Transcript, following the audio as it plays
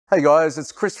Hey guys,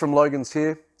 it's Chris from Logans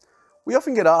here. We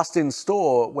often get asked in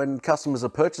store when customers are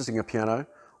purchasing a piano,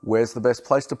 where's the best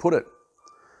place to put it?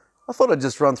 I thought I'd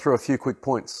just run through a few quick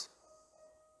points.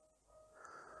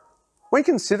 When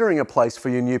considering a place for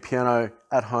your new piano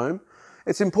at home,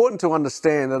 it's important to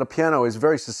understand that a piano is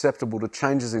very susceptible to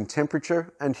changes in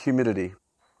temperature and humidity.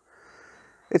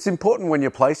 It's important when you're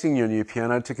placing your new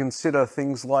piano to consider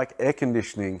things like air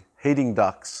conditioning, heating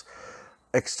ducts,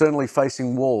 externally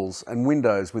facing walls and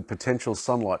windows with potential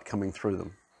sunlight coming through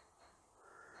them.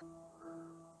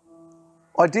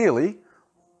 Ideally,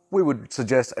 we would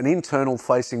suggest an internal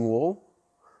facing wall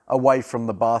away from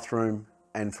the bathroom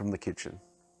and from the kitchen.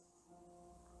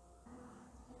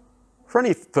 For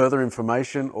any further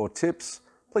information or tips,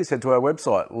 please head to our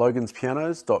website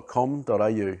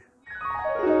loganspianos.com.au.